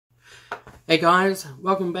Hey guys,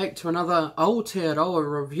 welcome back to another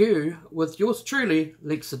Altearoa review with yours truly,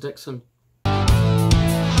 Lexa Dixon.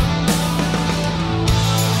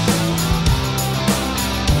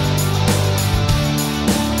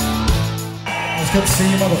 It's good to see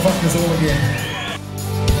you motherfuckers all again.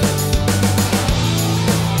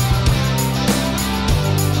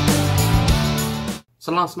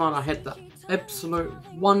 So last night I had the absolute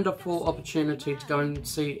wonderful opportunity to go and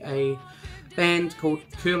see a band called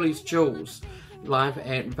Curly's Jewels live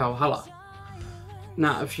at Valhalla.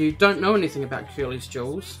 Now, if you don't know anything about Curly's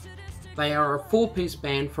Jewels, they are a four-piece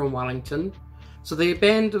band from Wellington. So their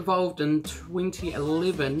band evolved in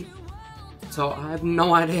 2011, so I have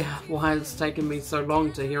no idea why it's taken me so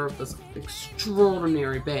long to hear of this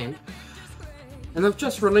extraordinary band. And they've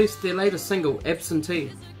just released their latest single,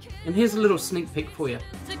 Absentee. And here's a little sneak peek for you.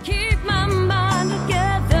 To keep my mind together.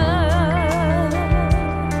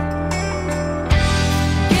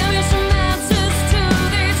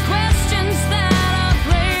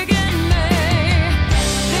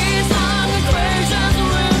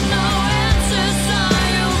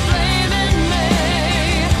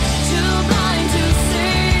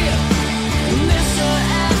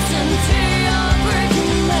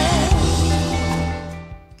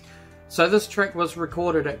 So this track was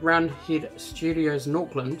recorded at Roundhead Studios in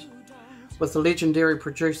Auckland with the legendary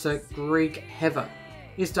producer Greg Haver.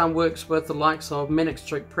 He's done works with the likes of Manic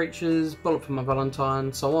Street Preachers, Bullet for My Valentine,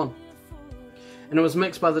 and so on. And it was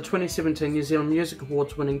mixed by the 2017 New Zealand Music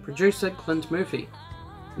Awards winning producer Clint Murphy.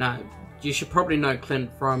 Now, you should probably know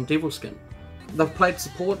Clint from Devilskin. They've played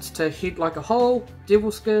supports to Head Like a Hole,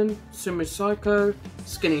 Devilskin, Sumo Psycho,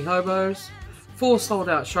 Skinny Hobos, 4 sold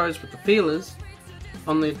out shows with the Feelers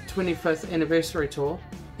on their 25th anniversary tour,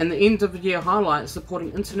 and the end of the year highlight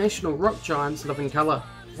supporting international rock giants Living Colour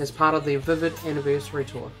as part of their Vivid anniversary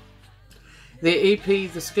tour. Their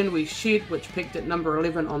EP The Skin We Shed, which peaked at number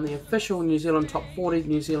 11 on the official New Zealand Top 40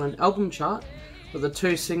 New Zealand album chart with the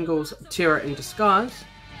 2 singles Terror in Disguise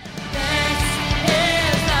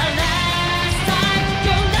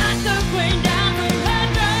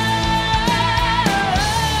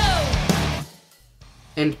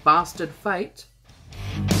and Bastard Fate,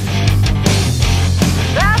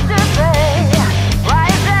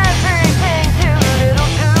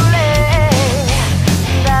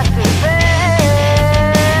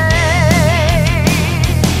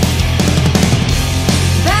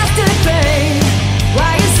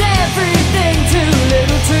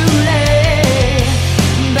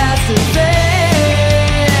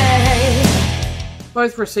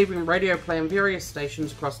 both receiving radio play on various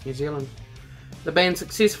stations across New Zealand. The band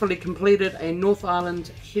successfully completed a North Island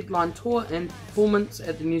headline tour and performance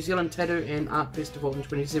at the New Zealand Tattoo and Art Festival in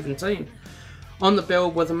 2017, on the bill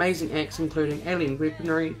with amazing acts including Alien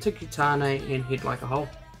Weaponry, Tiki Tane and Head Like a Hole.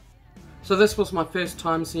 So this was my first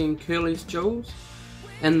time seeing Curly's Jewels,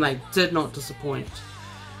 and they did not disappoint.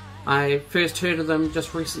 I first heard of them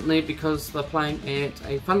just recently because they're playing at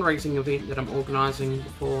a fundraising event that I'm organising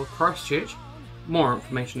for Christchurch. More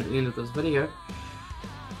information at the end of this video.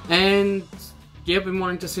 And yeah, I've been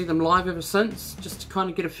wanting to see them live ever since, just to kind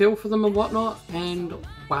of get a feel for them and whatnot, and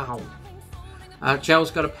wow. Jelle's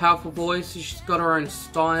got a powerful voice, she's got her own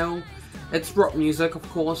style. It's rock music of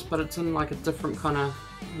course, but it's in like a different kind of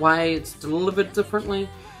way, it's delivered differently.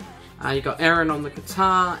 You got Aaron on the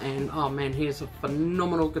guitar, and oh man, he's a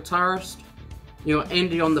phenomenal guitarist. You got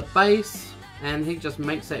Andy on the bass, and he just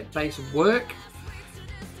makes that bass work.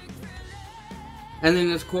 And then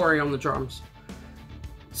there's Corey on the drums.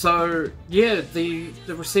 So yeah, the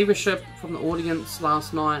receivership from the audience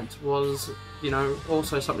last night was, you know,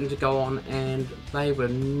 also something to go on, and they were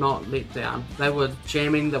not let down. They were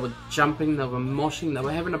jamming, they were jumping, they were moshing, they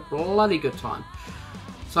were having a bloody good time.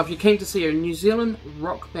 So if you're keen to see a New Zealand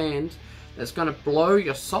rock band that's going to blow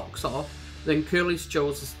your socks off, then Curly's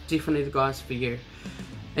Jewels is definitely the guys for you.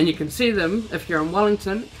 And you can see them if you're in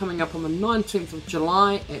Wellington, coming up on the 19th of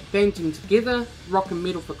July at Banding Together, Rock and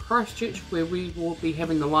Metal for Christchurch, where we will be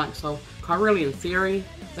having the likes of Kyrelian Theory,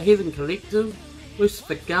 The Heathen Collective,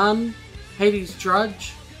 Lucifer Gun, Hades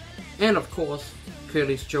Drudge, and of course,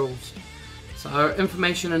 Curly's Jewels. So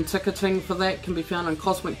information and ticketing for that can be found on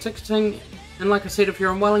Cosmic Ticketing. And like I said, if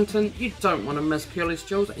you're in Wellington, you don't want to miss Curly's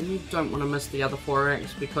Jewels, and you don't want to miss the other 4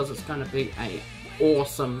 acts, because it's going to be an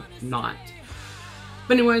awesome night.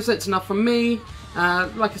 But anyways, that's enough from me.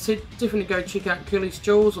 Like I said, definitely go check out Curly's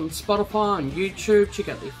Jewels on Spotify, on YouTube, check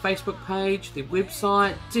out their Facebook page, their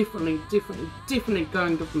website. Definitely go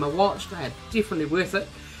and give them a watch. They are definitely worth it.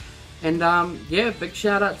 And yeah, big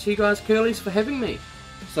shout out to you guys Curly's for having me.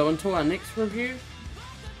 So until our next review,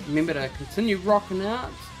 remember to continue rocking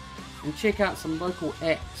out and check out some local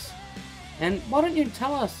acts And why don't you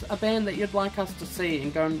tell us a band that you'd like us to see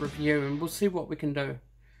and go and review, and we'll see what we can do.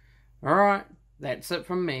 Alright, that's it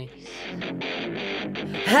from me.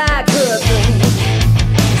 High curtain,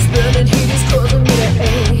 burning heat is causing me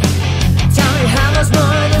to ache.